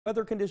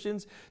weather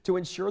conditions to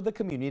ensure the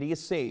community is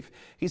safe.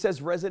 He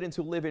says residents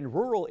who live in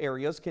rural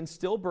areas can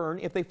still burn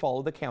if they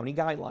follow the county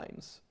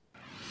guidelines.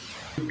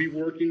 We'll be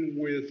working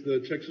with the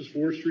Texas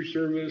Forestry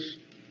Service,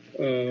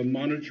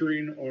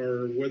 monitoring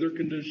our weather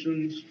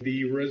conditions.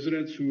 The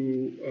residents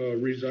who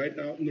reside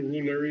out in the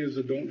rural areas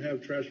that don't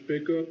have trash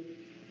pickup,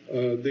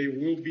 they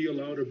will be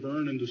allowed to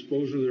burn and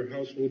dispose of their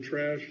household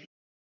trash.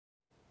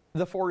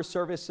 The Forest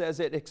Service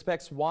says it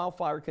expects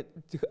wildfire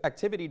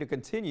activity to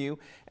continue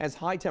as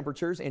high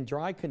temperatures and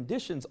dry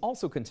conditions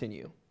also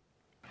continue.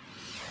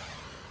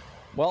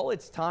 Well,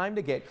 it's time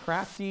to get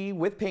crafty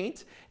with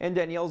paint, and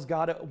Danielle's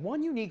got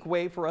one unique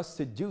way for us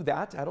to do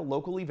that at a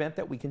local event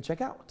that we can check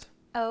out.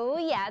 Oh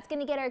yeah, it's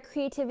gonna get our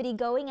creativity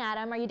going,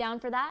 Adam. Are you down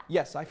for that?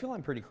 Yes, I feel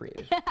I'm pretty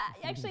creative.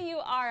 Actually, you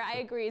are. I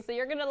agree. So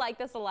you're gonna like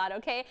this a lot,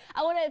 okay?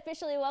 I want to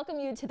officially welcome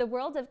you to the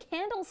world of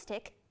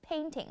Candlestick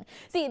painting.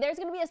 See, there's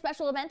going to be a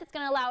special event that's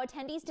going to allow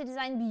attendees to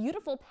design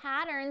beautiful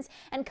patterns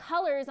and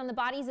colors on the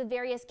bodies of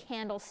various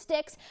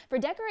candlesticks for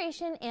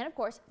decoration and, of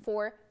course,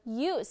 for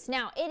use.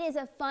 Now, it is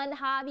a fun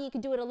hobby. You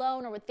can do it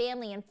alone or with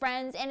family and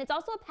friends, and it's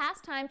also a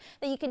pastime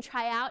that you can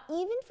try out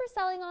even for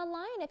selling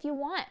online if you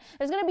want.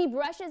 There's going to be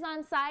brushes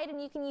on site,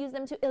 and you can use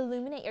them to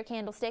illuminate your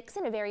candlesticks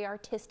in a very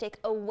artistic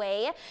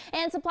way.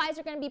 And supplies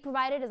are going to be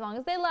provided as long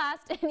as they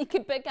last, and you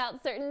can pick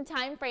out certain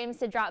time frames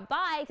to drop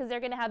by because they're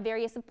going to have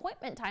various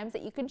appointment times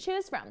that you can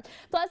choose from.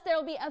 Plus, there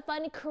will be a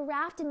fun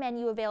craft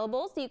menu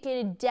available, so you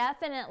can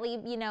definitely,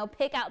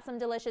 pick out some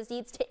delicious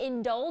eats to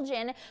indulge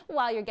in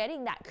while you're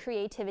getting that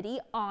creativity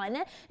on.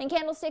 And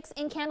candlesticks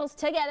and candles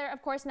together,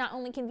 of course, not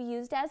only can be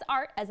used as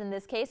art, as in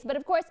this case, but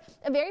of course,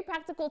 a very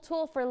practical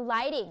tool for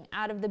lighting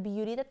out of the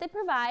beauty that they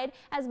provide,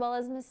 as well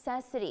as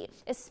necessity,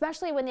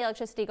 especially when the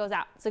electricity goes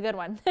out. It's a good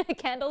one.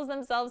 Candles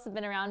themselves have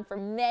been around for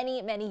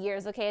many, many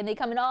years, okay, and they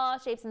come in all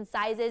shapes and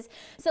sizes.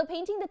 So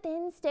painting the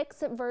thin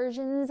sticks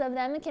versions of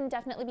them can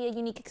definitely be a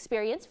unique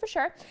experience for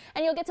sure.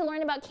 And you'll get to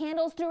learn about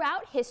candles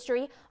throughout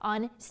history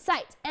on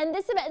site. And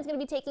this event is going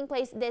to be taking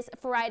place this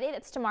Friday.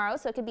 That's tomorrow.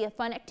 So it could be a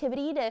fun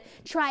activity to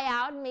try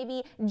out and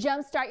maybe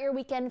jumpstart your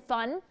weekend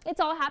fun. It's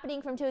all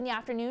happening from 2 in the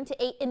afternoon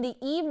to 8 in the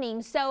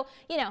evening. So,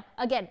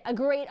 again, a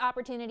great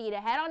opportunity to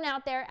head on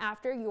out there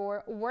after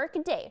your work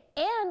day.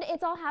 And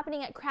it's all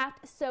happening at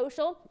Craft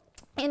Social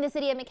in the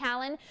city of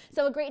McAllen.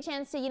 So a great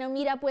chance to,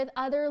 meet up with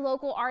other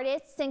local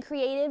artists and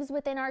creatives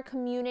within our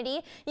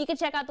community. You can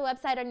check out the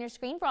website on your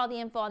screen for all the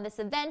info on this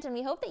event, and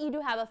we hope that you do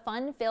have a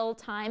fun-filled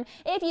time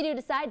if you do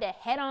decide to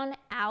head on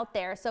out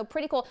there. So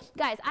pretty cool.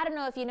 Guys, I don't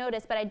know if you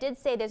noticed, but I did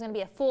say there's going to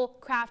be a full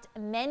craft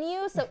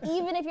menu. So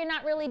even if you're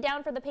not really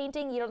down for the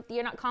painting,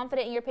 you're not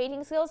confident in your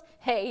painting skills,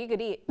 hey, you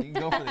could eat. You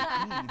can go for the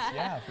eats,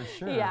 yeah, for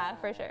sure. Yeah,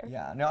 for sure.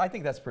 Yeah, no, I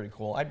think that's pretty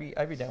cool. I'd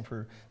be down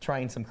for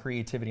trying some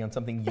creativity on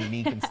something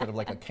unique instead of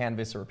like a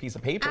canvas or a piece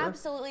of paper.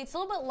 Absolutely. It's a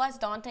little bit less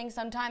daunting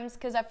sometimes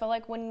because I feel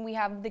like when we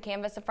have the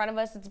canvas in front of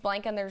us, it's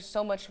blank and there's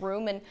so much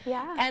room and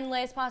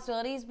endless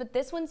possibilities. But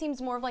this one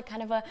seems more of like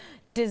kind of a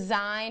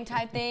design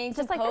type thing.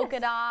 Some polka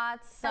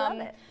dots,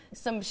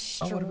 some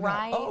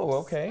stripes. Oh,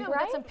 okay. Yeah, we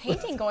got some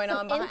painting going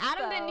on behind.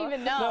 Adam didn't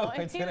even know.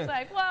 No, he was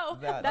like, whoa.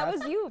 That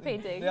was you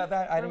painting.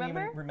 Yeah, I didn't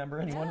even remember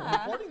anyone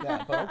reporting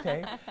that, but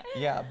okay.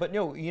 Yeah, but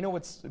no, you know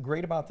what's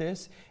great about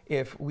this?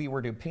 If we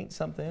were to paint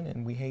something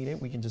and we hate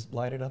it, we can just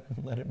light it up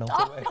and let it melt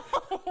away.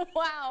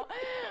 Wow.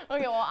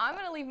 Okay, well, I'm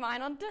going to leave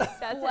mine on display.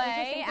 That's an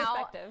interesting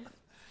perspective.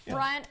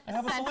 Front,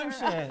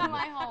 center of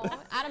my home.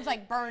 Adam's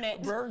like, burn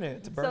it. Burn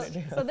it. Burn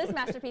it. So this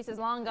masterpiece is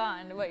long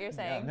gone, what you're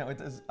saying. Yeah, no, it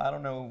does. I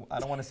don't know. I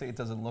don't want to say it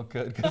doesn't look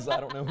good because I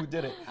don't know who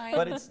did it.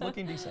 But it's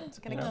looking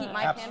decent. Gonna keep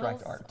my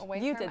abstract candles art.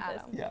 away from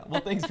Adam. Yeah. Well,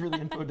 thanks for the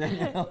info,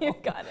 Danielle. You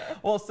got it.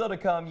 Well, still to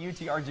come,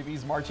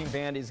 UTRGV's marching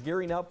band is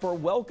gearing up for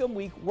Welcome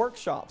Week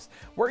workshops,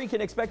 where you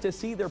can expect to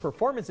see their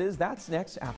performances. That's next after.